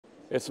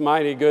It's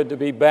mighty good to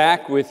be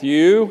back with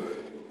you.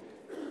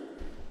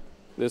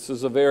 This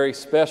is a very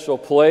special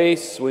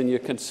place when you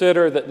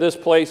consider that this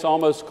place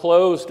almost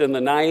closed in the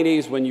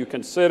 90s, when you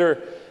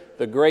consider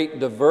the great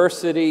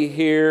diversity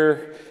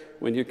here,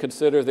 when you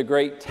consider the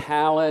great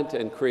talent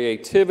and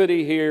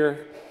creativity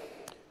here,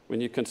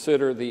 when you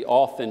consider the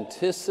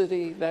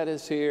authenticity that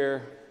is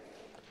here,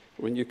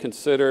 when you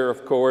consider,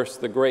 of course,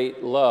 the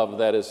great love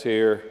that is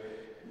here,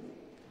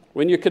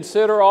 when you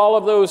consider all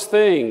of those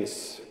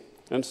things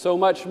and so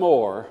much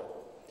more,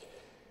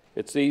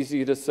 it's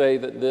easy to say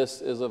that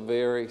this is a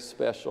very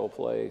special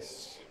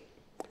place,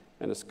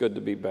 and it's good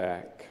to be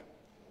back.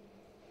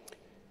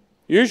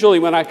 Usually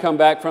when I come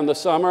back from the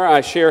summer,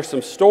 I share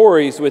some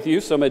stories with you,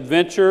 some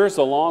adventures,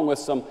 along with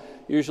some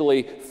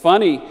usually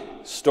funny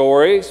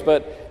stories,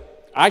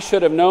 but I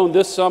should have known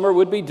this summer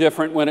would be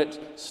different when it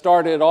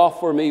started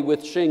off for me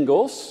with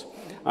shingles.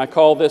 I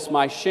call this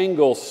my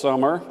shingles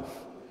summer.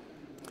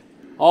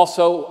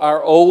 Also,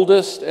 our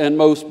oldest and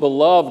most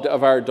beloved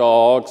of our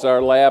dogs,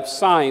 our lab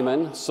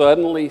Simon,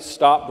 suddenly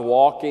stopped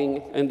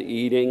walking and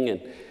eating, and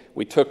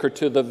we took her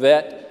to the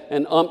vet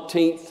an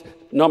umpteenth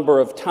number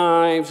of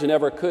times,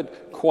 never could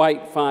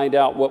quite find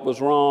out what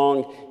was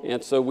wrong,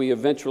 and so we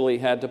eventually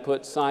had to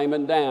put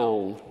Simon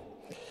down.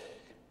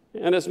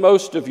 And as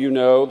most of you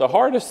know, the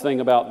hardest thing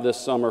about this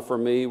summer for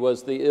me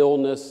was the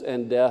illness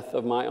and death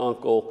of my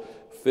uncle,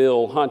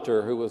 Phil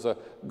Hunter, who was a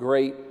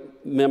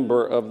great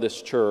member of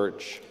this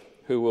church,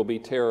 who will be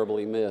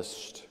terribly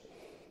missed.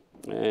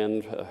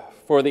 And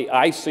for the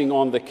icing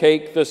on the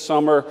cake this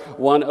summer,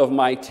 one of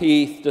my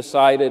teeth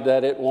decided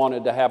that it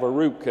wanted to have a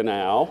root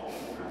canal.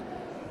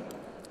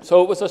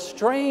 So it was a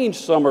strange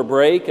summer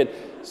break, and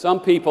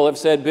some people have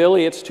said,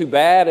 Billy, it's too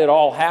bad it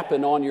all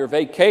happened on your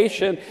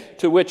vacation,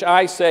 to which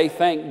I say,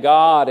 thank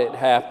God it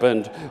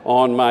happened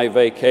on my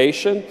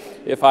vacation.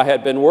 If I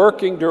had been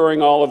working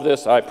during all of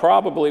this, I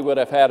probably would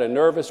have had a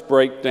nervous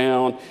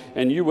breakdown,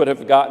 and you would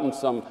have gotten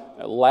some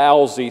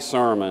lousy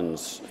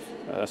sermons.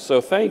 So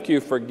thank you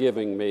for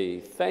giving me.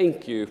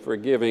 Thank you for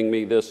giving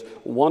me this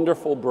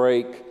wonderful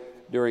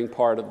break during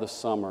part of the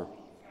summer.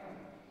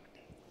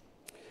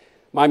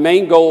 My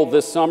main goal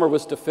this summer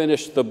was to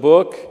finish the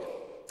book,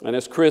 and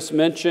as Chris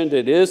mentioned,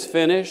 it is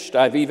finished.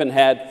 I've even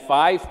had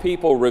 5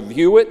 people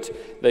review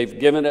it. They've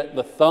given it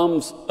the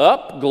thumbs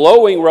up,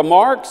 glowing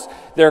remarks.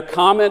 Their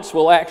comments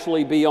will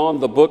actually be on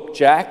the book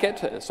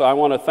jacket. So I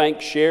want to thank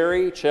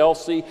Sherry,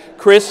 Chelsea,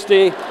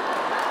 Christy,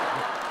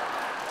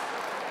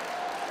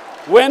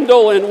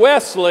 Wendell, and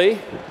Wesley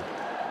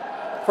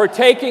for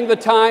taking the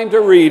time to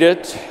read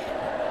it.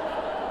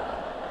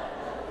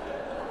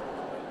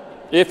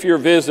 If you're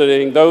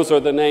visiting, those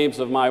are the names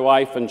of my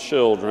wife and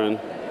children.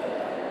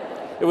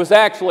 It was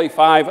actually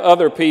 5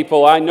 other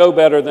people. I know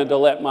better than to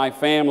let my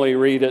family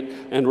read it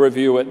and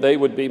review it. They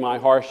would be my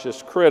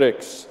harshest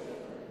critics.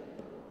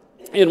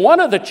 In one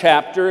of the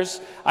chapters,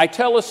 I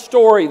tell a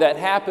story that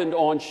happened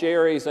on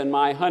Sherry's and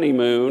my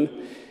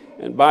honeymoon.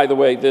 And by the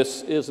way,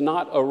 this is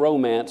not a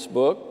romance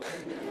book.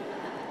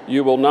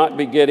 You will not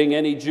be getting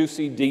any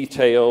juicy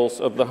details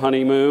of the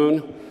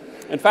honeymoon.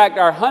 In fact,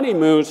 our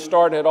honeymoon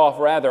started off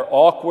rather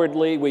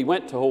awkwardly. We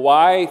went to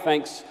Hawaii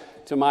thanks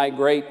to my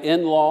great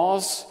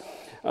in-laws,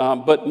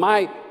 but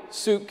my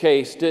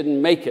suitcase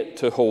didn't make it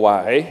to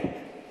Hawaii.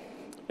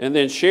 And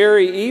then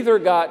Sherry either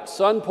got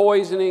sun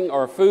poisoning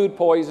or food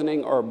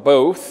poisoning or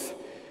both.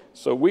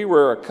 So we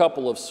were a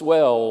couple of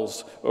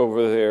swells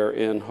over there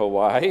in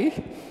Hawaii.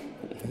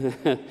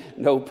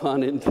 No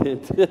pun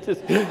intended.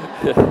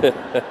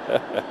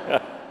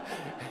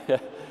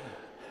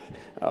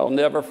 I'll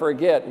never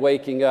forget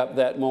waking up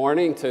that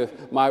morning to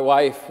my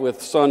wife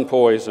with sun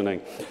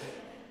poisoning.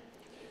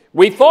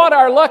 We thought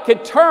our luck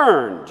had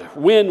turned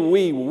when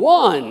we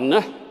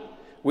won.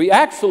 We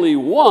actually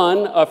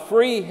won a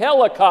free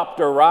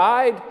helicopter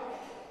ride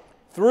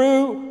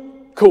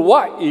through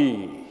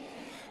Kauai.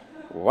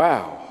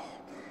 Wow.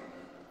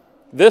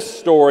 This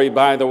story,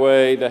 by the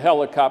way, the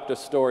helicopter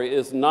story,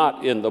 is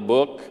not in the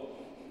book.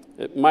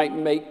 It might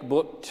make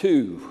book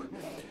 2.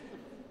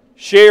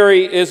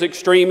 Sherry is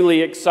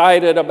extremely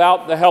excited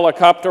about the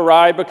helicopter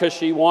ride because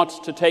she wants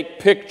to take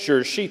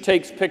pictures. She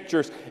takes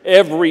pictures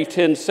every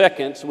 10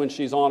 seconds when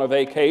she's on a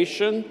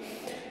vacation.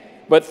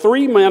 But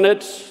 3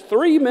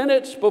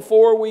 minutes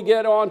before we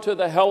get onto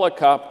the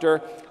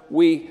helicopter,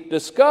 we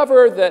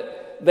discover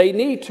that they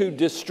need to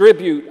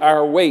distribute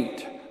our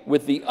weight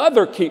with the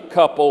other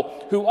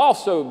couple who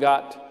also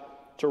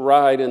got to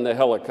ride in the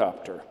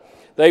helicopter.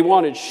 They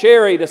wanted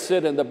Sherry to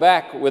sit in the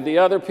back with the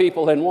other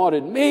people and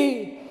wanted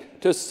me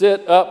to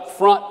sit up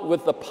front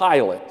with the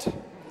pilot.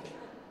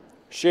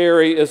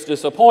 Sherry is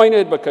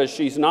disappointed because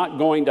she's not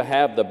going to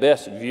have the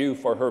best view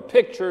for her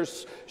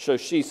pictures, so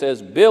she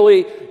says,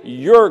 Billy,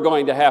 you're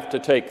going to have to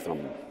take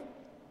them.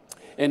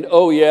 And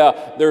oh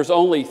yeah, there's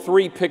only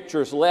 3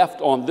 pictures left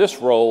on this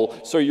roll,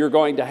 so you're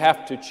going to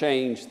have to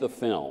change the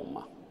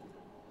film.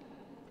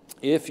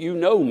 If you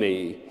know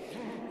me,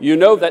 you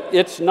know that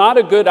it's not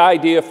a good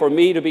idea for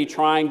me to be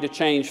trying to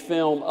change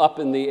film up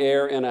in the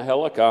air in a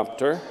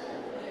helicopter.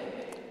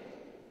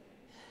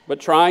 But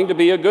trying to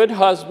be a good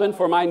husband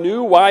for my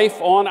new wife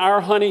on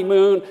our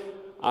honeymoon,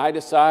 I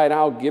decide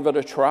I'll give it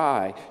a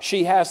try.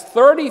 She has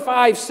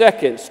 35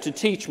 seconds to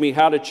teach me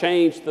how to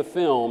change the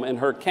film in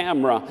her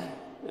camera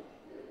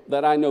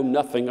that I know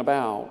nothing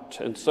about.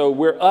 And so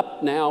we're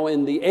up now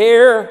in the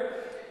air.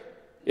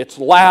 It's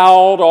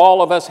loud.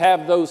 All of us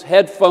have those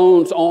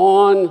headphones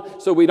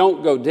on so we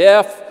don't go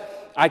deaf.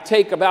 I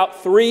take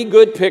about 3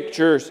 good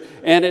pictures,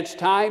 and it's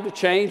time to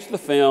change the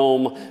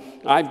film.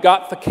 I've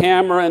got the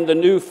camera and the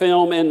new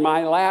film in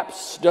my lap,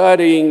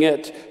 studying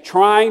it,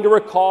 trying to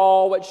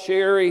recall what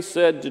Sherry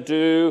said to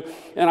do,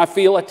 and I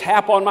feel a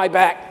tap on my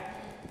back.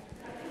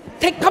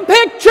 Take a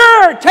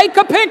picture! Take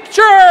a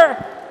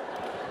picture!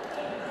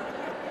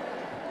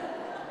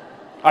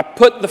 I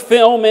put the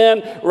film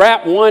in,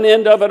 wrap one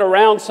end of it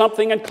around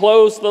something and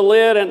close the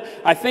lid, and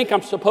I think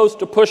I'm supposed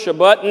to push a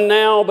button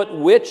now, but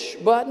which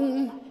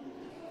button?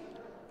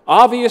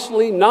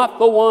 Obviously not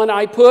the one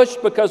I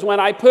pushed, because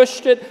when I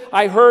pushed it,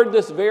 I heard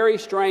this very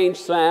strange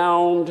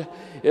sound.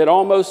 It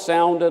almost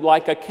sounded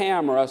like a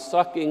camera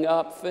sucking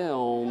up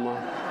film.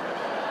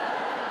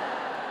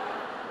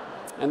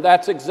 And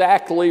that's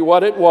exactly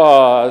what it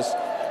was.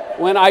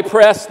 When I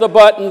pressed the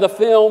button, the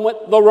film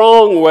went the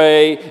wrong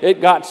way.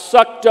 It got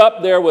sucked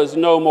up. There was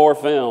no more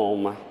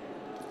film.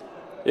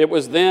 It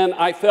was then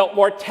I felt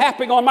more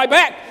tapping on my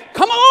back.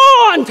 Come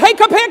on, take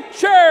a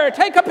picture,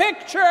 take a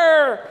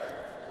picture.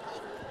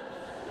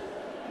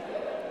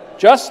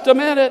 Just a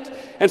minute.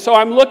 And so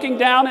I'm looking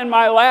down in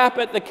my lap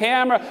at the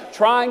camera,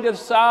 trying to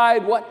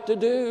decide what to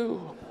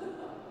do.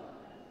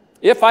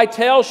 If I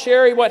tell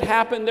Sherry what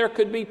happened, there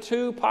could be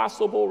 2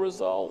 possible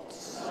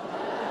results.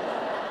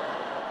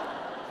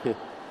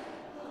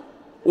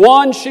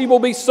 One, she will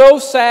be so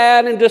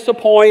sad and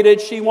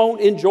disappointed she won't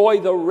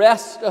enjoy the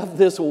rest of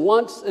this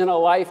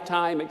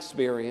once-in-a-lifetime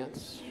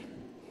experience.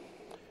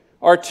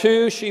 Or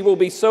 2, she will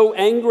be so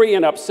angry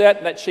and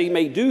upset that she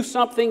may do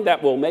something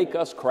that will make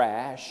us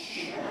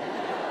crash.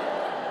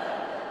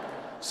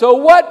 So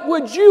what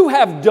would you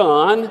have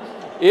done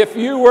if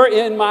you were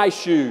in my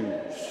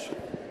shoes?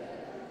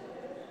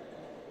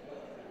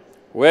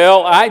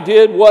 Well, I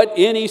did what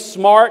any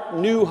smart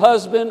new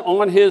husband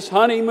on his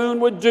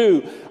honeymoon would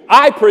do.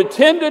 I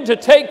pretended to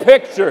take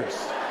pictures.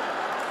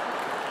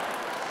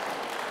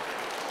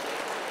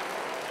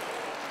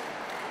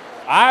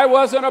 I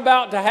wasn't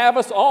about to have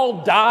us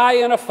all die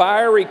in a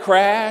fiery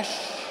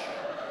crash,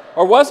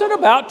 or wasn't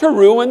about to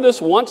ruin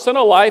this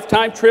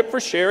once-in-a-lifetime trip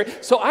for Sherry,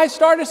 so I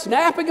started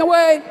snapping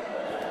away.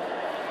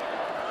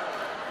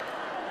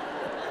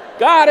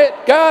 Got it,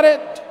 got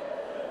it.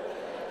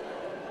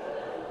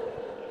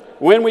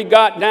 When we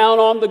got down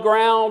on the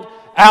ground,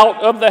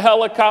 out of the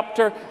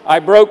helicopter, I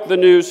broke the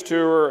news to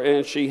her,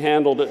 and she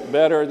handled it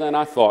better than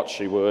I thought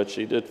she would.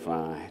 She did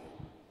fine.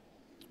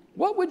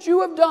 What would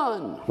you have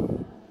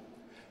done?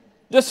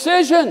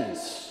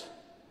 Decisions.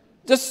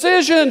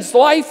 Decisions.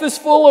 Life is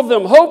full of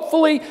them.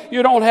 Hopefully,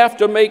 you don't have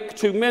to make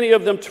too many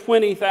of them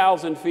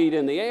 20,000 feet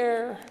in the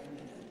air.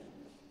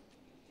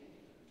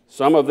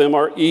 Some of them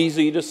are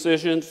easy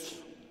decisions.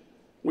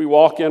 We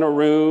walk in a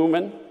room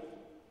and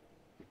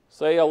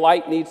say a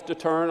light needs to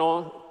turn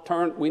on.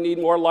 We need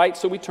more light,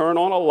 so we turn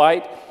on a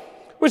light,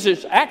 which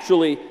is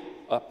actually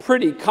a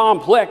pretty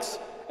complex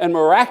and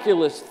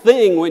miraculous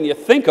thing when you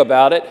think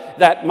about it,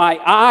 that my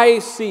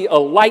eyes see a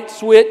light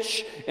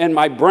switch and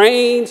my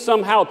brain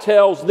somehow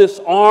tells this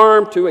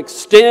arm to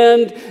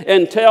extend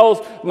and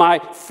tells my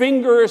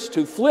fingers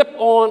to flip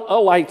on a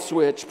light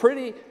switch.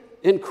 Pretty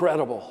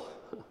incredible.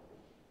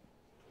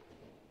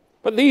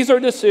 But these are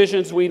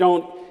decisions we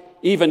don't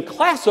even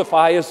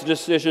classify as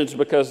decisions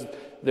because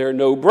they're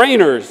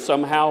no-brainers.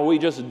 Somehow we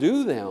just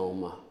do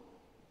them.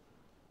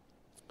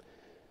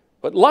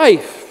 But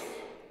life,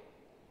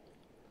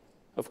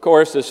 of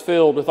course, is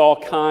filled with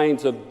all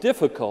kinds of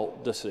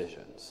difficult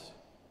decisions.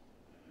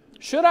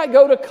 Should I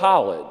go to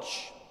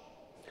college?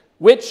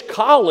 Which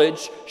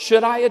college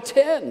should I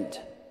attend?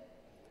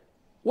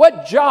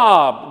 What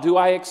job do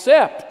I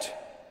accept?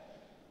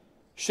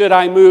 Should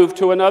I move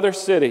to another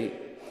city?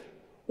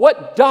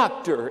 What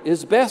doctor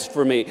is best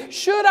for me?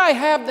 Should I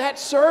have that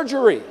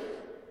surgery?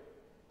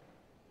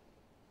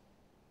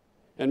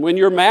 And when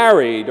you're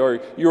married or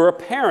you're a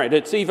parent,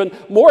 it's even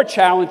more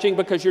challenging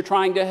because you're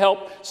trying to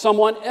help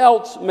someone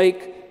else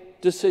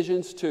make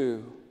decisions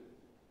too.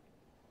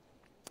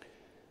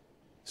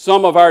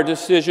 Some of our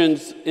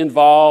decisions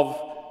involve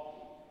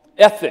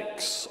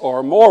ethics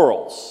or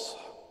morals.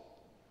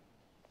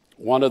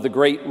 One of the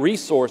great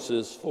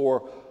resources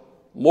for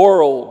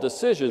moral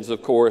decisions,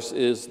 of course,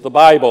 is the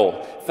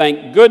Bible.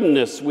 Thank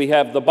goodness we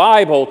have the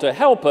Bible to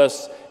help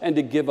us and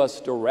to give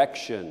us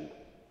direction.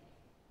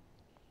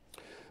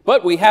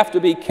 But we have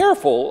to be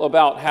careful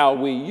about how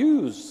we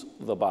use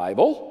the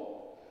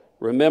Bible.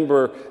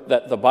 Remember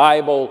that the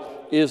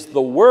Bible is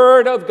the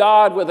Word of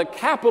God with a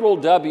capital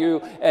W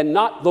and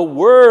not the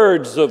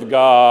words of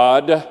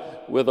God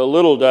with a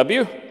little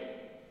w.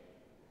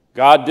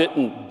 God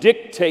didn't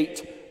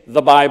dictate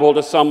the Bible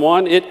to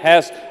someone. It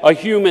has a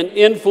human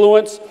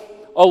influence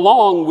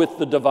along with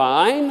the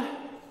divine.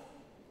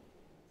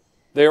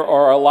 There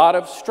are a lot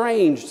of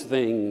strange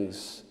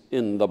things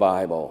in the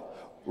Bible,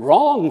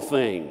 wrong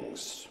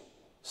things.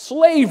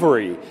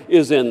 Slavery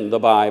is in the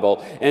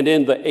Bible. And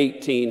in the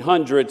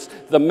 1800s,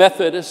 the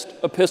Methodist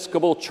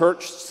Episcopal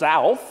Church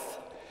South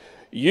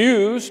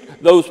used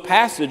those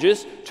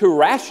passages to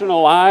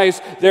rationalize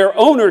their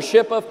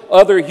ownership of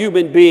other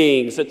human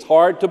beings. It's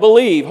hard to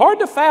believe, hard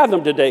to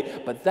fathom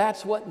today, but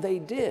that's what they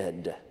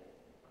did.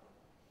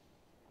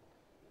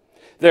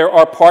 There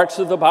are parts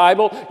of the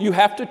Bible you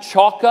have to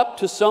chalk up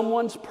to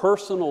someone's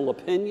personal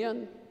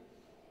opinion,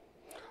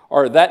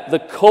 or that the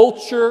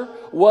culture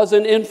was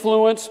an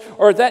influence,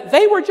 or that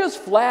they were just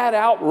flat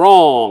out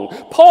wrong.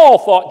 Paul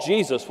thought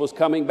Jesus was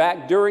coming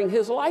back during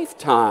his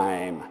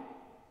lifetime,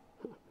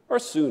 or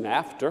soon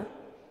after.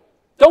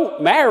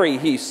 Don't marry,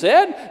 he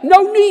said.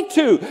 No need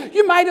to.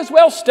 You might as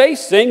well stay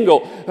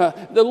single.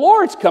 The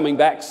Lord's coming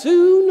back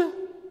soon.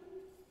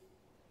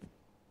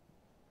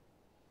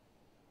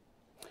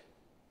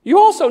 You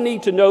also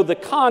need to know the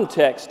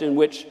context in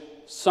which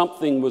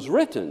something was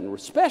written,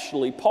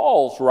 especially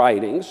Paul's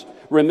writings.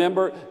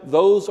 Remember,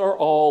 those are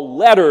all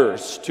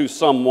letters to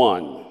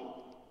someone.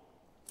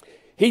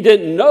 He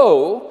didn't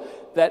know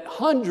that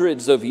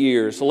hundreds of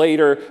years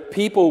later,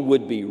 people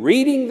would be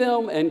reading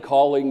them and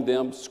calling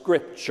them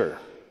Scripture.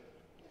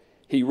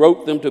 He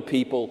wrote them to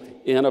people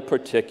in a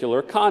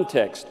particular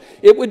context.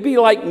 It would be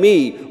like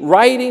me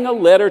writing a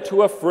letter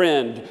to a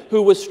friend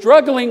who was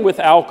struggling with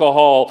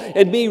alcohol,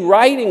 and me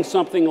writing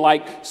something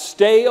like,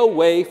 "Stay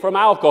away from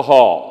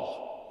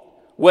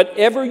alcohol.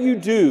 Whatever you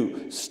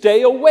do,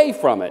 stay away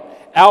from it.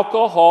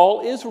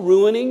 Alcohol is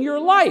ruining your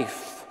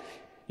life.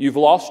 You've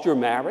lost your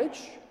marriage.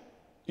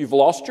 You've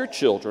lost your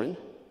children.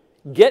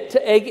 Get to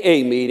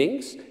AA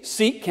meetings,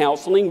 seek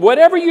counseling.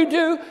 Whatever you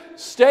do,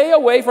 stay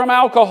away from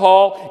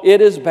alcohol.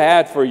 It is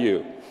bad for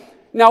you."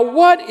 Now,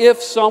 what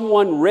if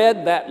someone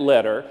read that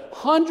letter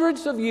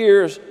hundreds of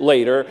years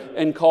later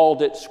and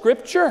called it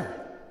Scripture?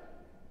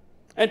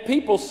 And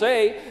people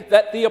say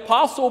that the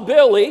Apostle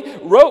Billy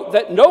wrote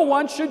that no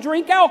one should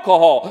drink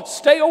alcohol.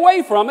 Stay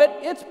away from it.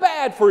 It's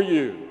bad for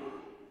you.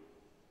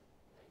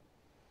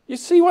 You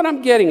see what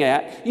I'm getting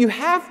at? You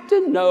have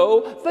to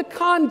know the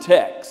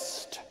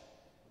context.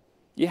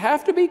 You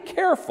have to be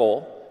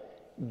careful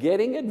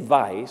getting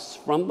advice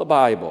from the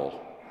Bible.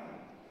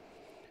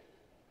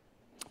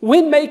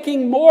 When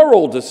making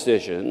moral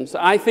decisions,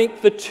 I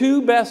think the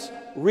two best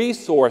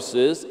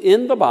resources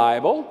in the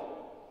Bible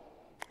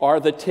are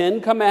the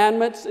 10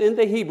 Commandments in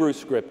the Hebrew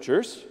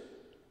Scriptures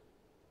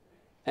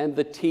and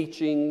the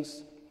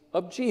teachings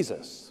of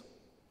Jesus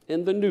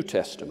in the New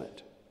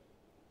Testament.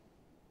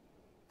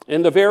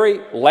 In the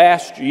very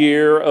last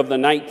year of the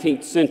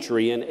 19th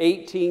century, in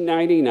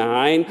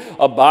 1899,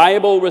 a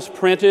Bible was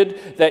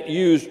printed that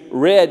used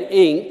red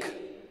ink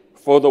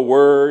for the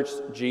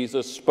words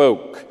Jesus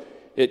spoke.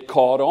 It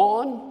caught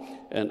on,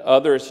 and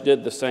others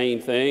did the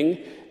same thing,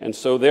 and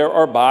so there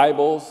are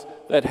Bibles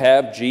that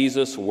have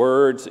Jesus'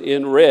 words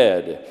in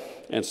red.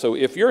 And so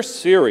if you're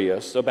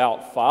serious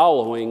about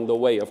following the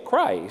way of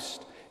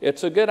Christ,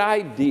 it's a good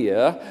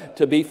idea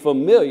to be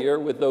familiar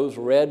with those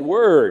red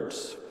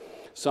words.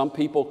 Some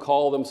people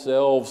call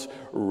themselves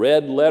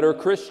red-letter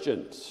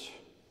Christians.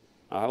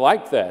 I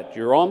like that.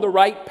 You're on the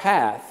right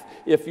path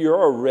if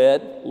you're a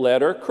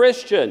red-letter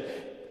Christian,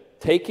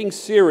 taking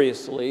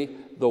seriously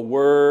the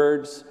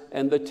words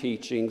and the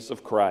teachings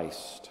of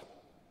Christ.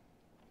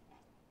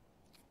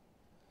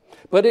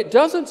 But it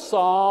doesn't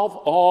solve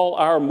all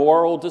our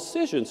moral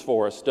decisions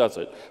for us, does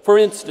it? For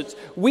instance,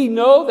 we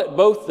know that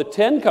both the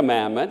 10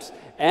 Commandments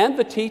and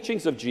the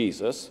teachings of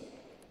Jesus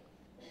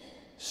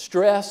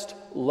stressed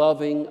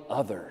loving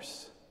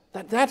others.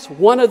 That's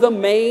one of the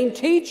main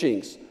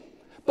teachings.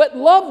 But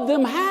love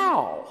them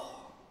how?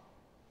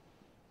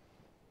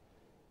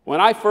 When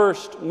I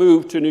first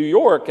moved to New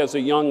York as a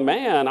young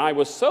man, I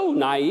was so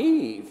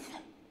naive.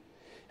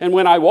 And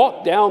when I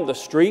walked down the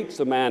streets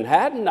of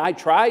Manhattan, I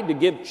tried to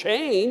give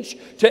change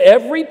to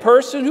every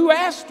person who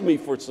asked me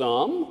for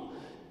some.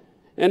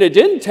 And it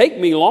didn't take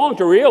me long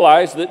to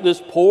realize that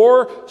this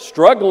poor,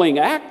 struggling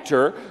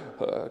actor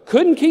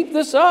couldn't keep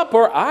this up,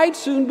 or I'd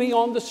soon be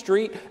on the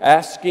street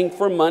asking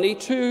for money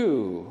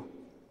too.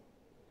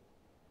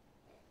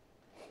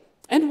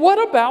 And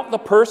what about the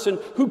person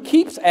who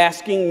keeps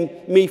asking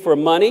me for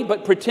money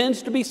but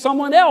pretends to be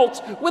someone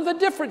else with a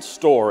different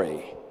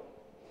story?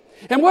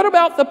 And what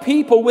about the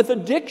people with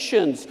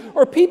addictions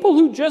or people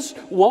who just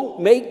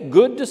won't make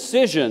good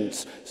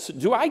decisions? So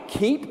do I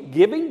keep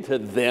giving to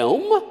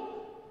them?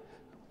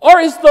 Or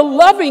is the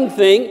loving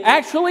thing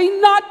actually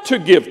not to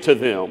give to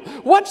them?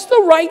 What's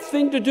the right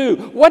thing to do?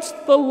 What's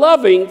the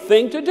loving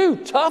thing to do?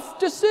 Tough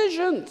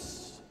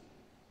decisions.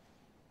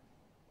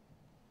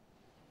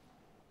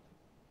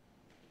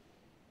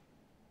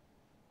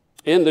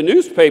 In the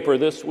newspaper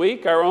this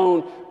week, our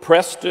own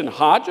Preston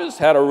Hodges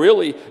had a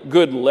really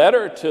good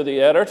letter to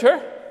the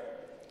editor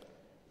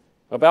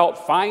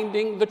about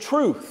finding the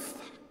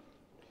truth.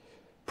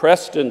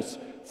 Preston's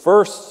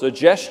first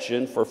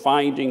suggestion for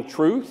finding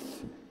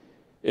truth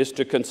is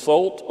to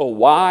consult a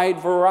wide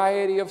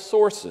variety of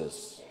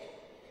sources.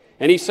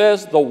 And he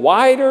says the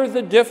wider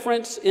the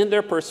difference in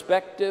their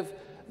perspective,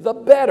 the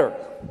better.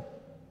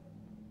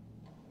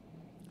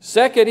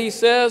 Second, he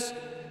says,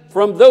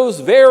 from those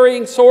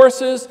varying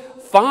sources,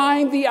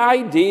 find the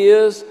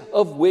ideas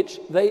of which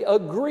they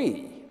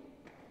agree.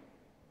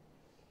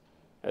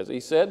 As he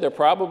said, there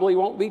probably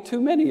won't be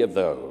too many of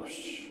those.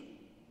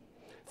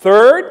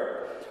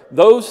 Third,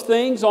 those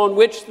things on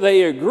which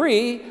they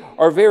agree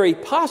are very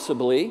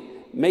possibly,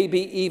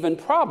 maybe even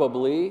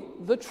probably,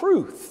 the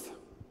truth.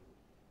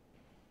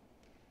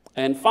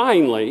 And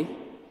finally,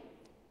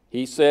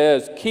 he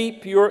says,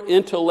 keep your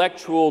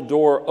intellectual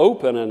door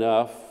open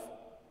enough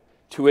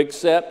to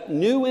accept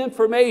new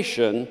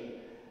information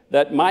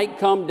that might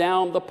come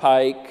down the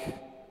pike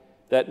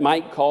that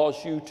might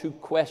cause you to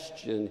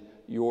question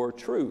your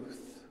truth.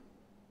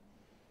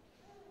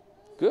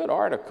 Good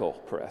article,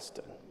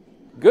 Preston.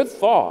 Good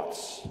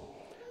thoughts.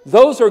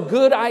 Those are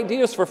good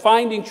ideas for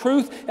finding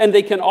truth, and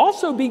they can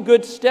also be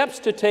good steps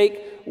to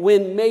take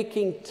when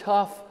making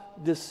tough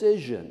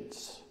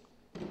decisions.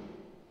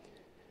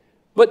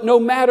 But no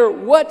matter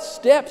what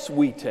steps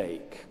we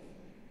take,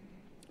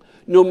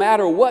 no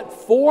matter what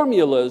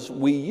formulas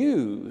we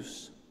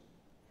use,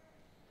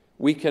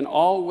 we can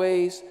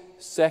always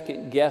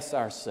second guess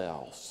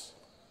ourselves.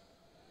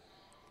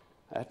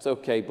 That's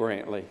okay,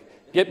 Brantley.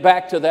 Get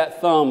back to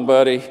that thumb,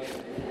 buddy.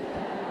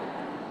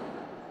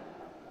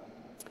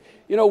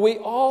 You know, we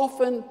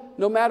often,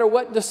 no matter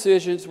what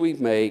decisions we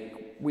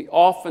make, we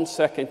often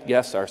second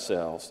guess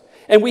ourselves.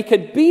 And we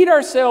could beat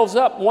ourselves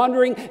up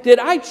wondering, did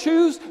I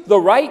choose the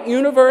right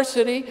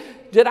university?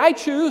 Did I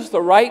choose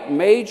the right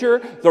major,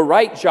 the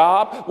right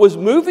job? Was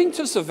moving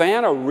to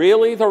Savannah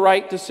really the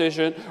right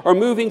decision? Or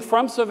moving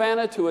from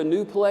Savannah to a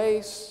new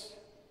place?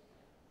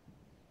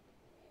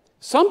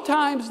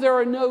 Sometimes there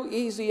are no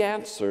easy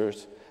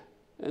answers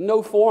and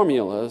no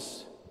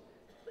formulas.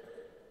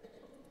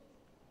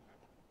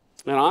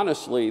 And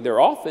honestly, there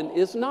often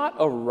is not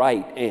a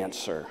right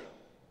answer.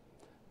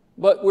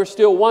 But we're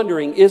still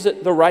wondering, is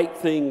it the right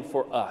thing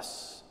for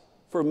us,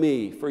 for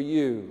me, for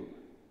you?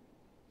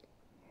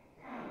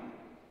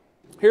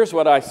 Here's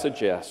what I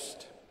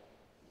suggest.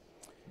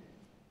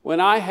 When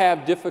I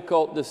have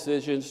difficult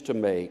decisions to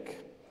make,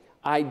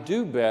 I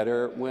do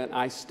better when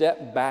I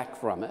step back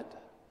from it,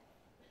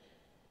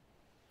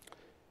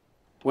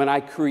 when I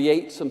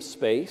create some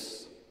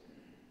space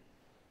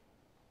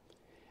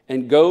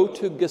and go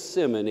to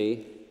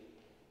Gethsemane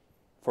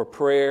for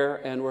prayer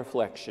and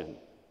reflection.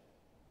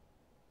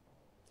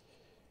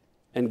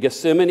 And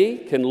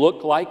Gethsemane can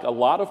look like a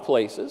lot of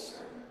places.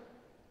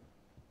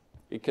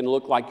 It can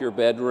look like your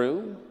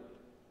bedroom,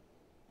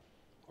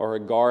 or a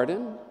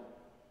garden,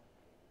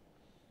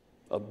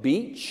 a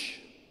beach,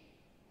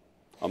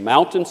 a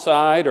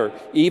mountainside, or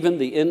even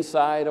the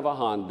inside of a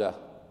Honda.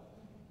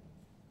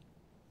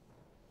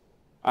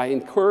 I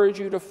encourage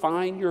you to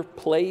find your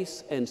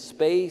place and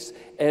space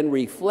and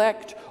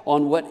reflect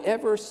on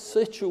whatever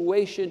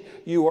situation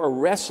you are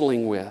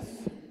wrestling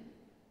with.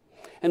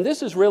 And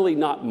this is really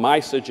not my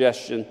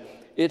suggestion,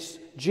 it's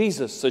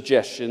Jesus'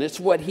 suggestion.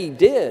 It's what he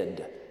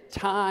did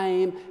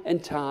time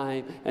and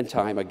time and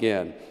time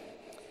again.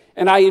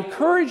 And I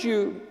encourage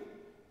you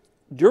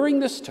during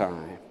this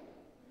time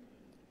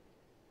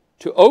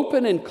to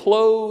open and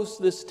close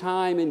this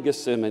time in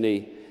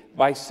Gethsemane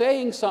by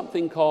saying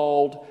something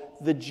called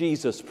the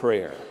Jesus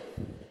prayer.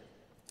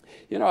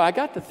 You know, I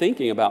got to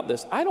thinking about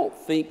this. I don't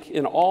think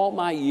in all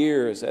my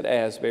years at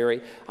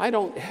Asbury, I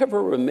don't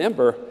ever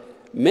remember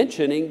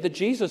mentioning the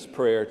Jesus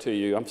prayer to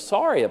you. I'm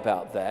sorry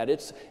about that.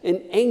 It's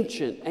an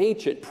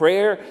ancient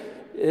prayer.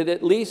 It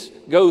at least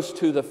goes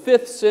to the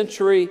 5th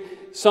century.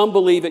 Some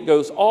believe it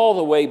goes all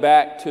the way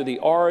back to the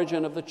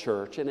origin of the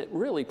church, and it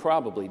really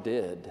probably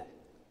did.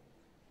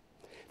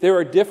 There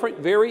are different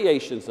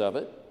variations of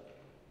it,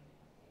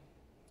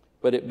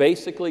 but it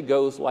basically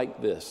goes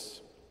like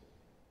this.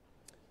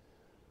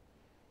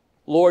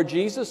 Lord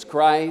Jesus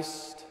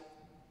Christ,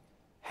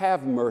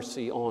 have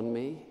mercy on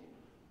me.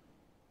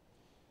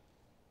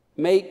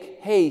 Make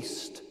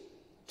haste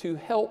to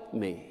help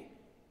me.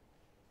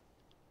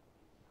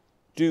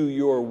 Do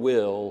your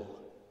will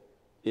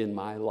in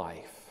my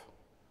life.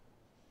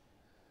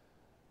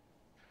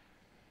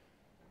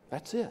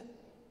 That's it.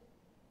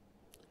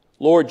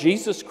 Lord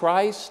Jesus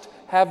Christ,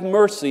 have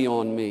mercy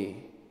on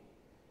me.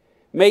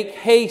 Make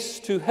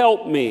haste to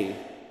help me.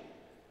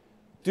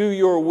 Do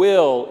your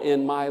will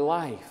in my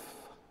life.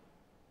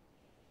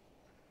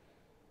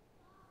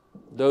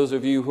 Those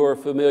of you who are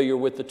familiar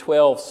with the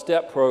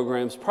 12-step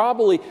programs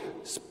probably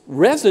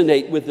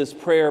resonate with this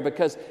prayer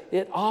because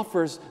it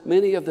offers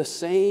many of the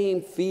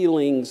same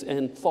feelings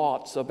and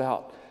thoughts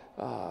about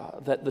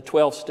that the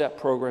 12-step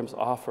programs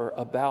offer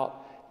about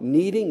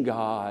needing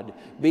God,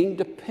 being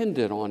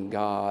dependent on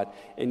God,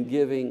 and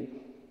giving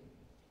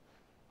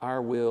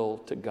our will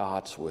to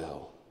God's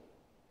will.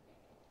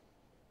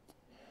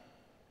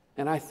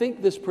 And I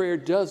think this prayer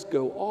does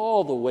go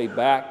all the way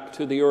back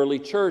to the early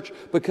church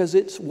because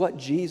it's what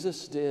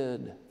Jesus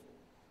did.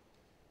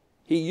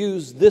 He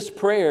used this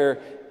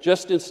prayer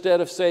just instead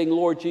of saying,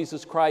 Lord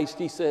Jesus Christ,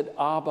 he said,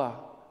 Abba,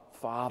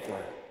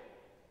 Father.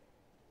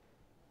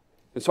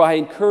 And so I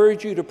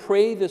encourage you to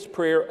pray this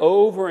prayer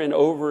over and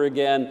over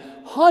again,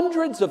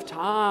 hundreds of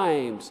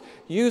times.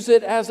 Use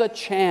it as a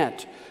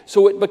chant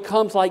so it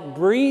becomes like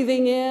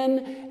breathing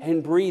in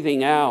and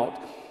breathing out.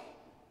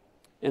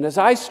 And as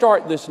I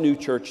start this new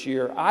church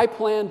year, I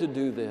plan to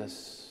do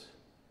this.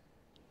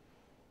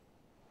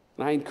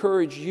 And I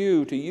encourage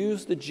you to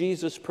use the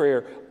Jesus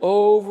prayer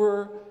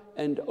over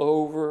and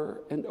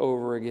over and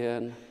over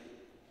again.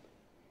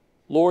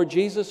 Lord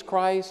Jesus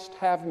Christ,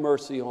 have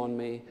mercy on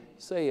me.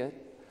 Say it.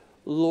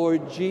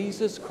 Lord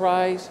Jesus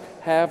Christ,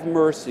 have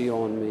mercy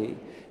on me.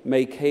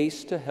 Make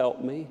haste to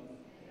help me.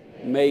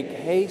 Make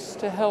haste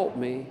to help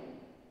me.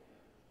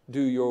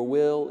 Do your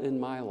will in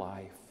my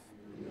life.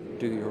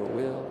 Do your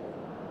will.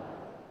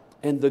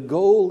 And the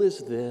goal is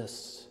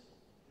this,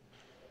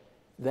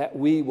 that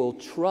we will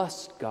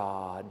trust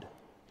God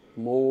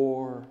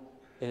more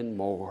and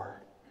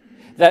more.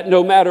 That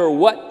no matter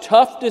what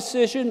tough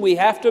decision we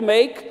have to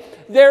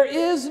make, there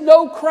is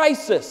no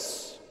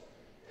crisis.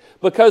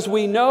 Because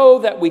we know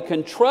that we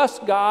can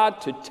trust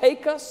God to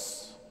take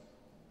us,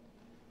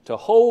 to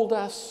hold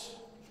us,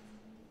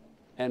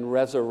 and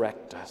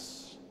resurrect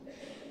us.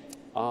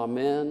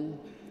 Amen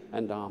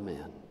and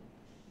amen.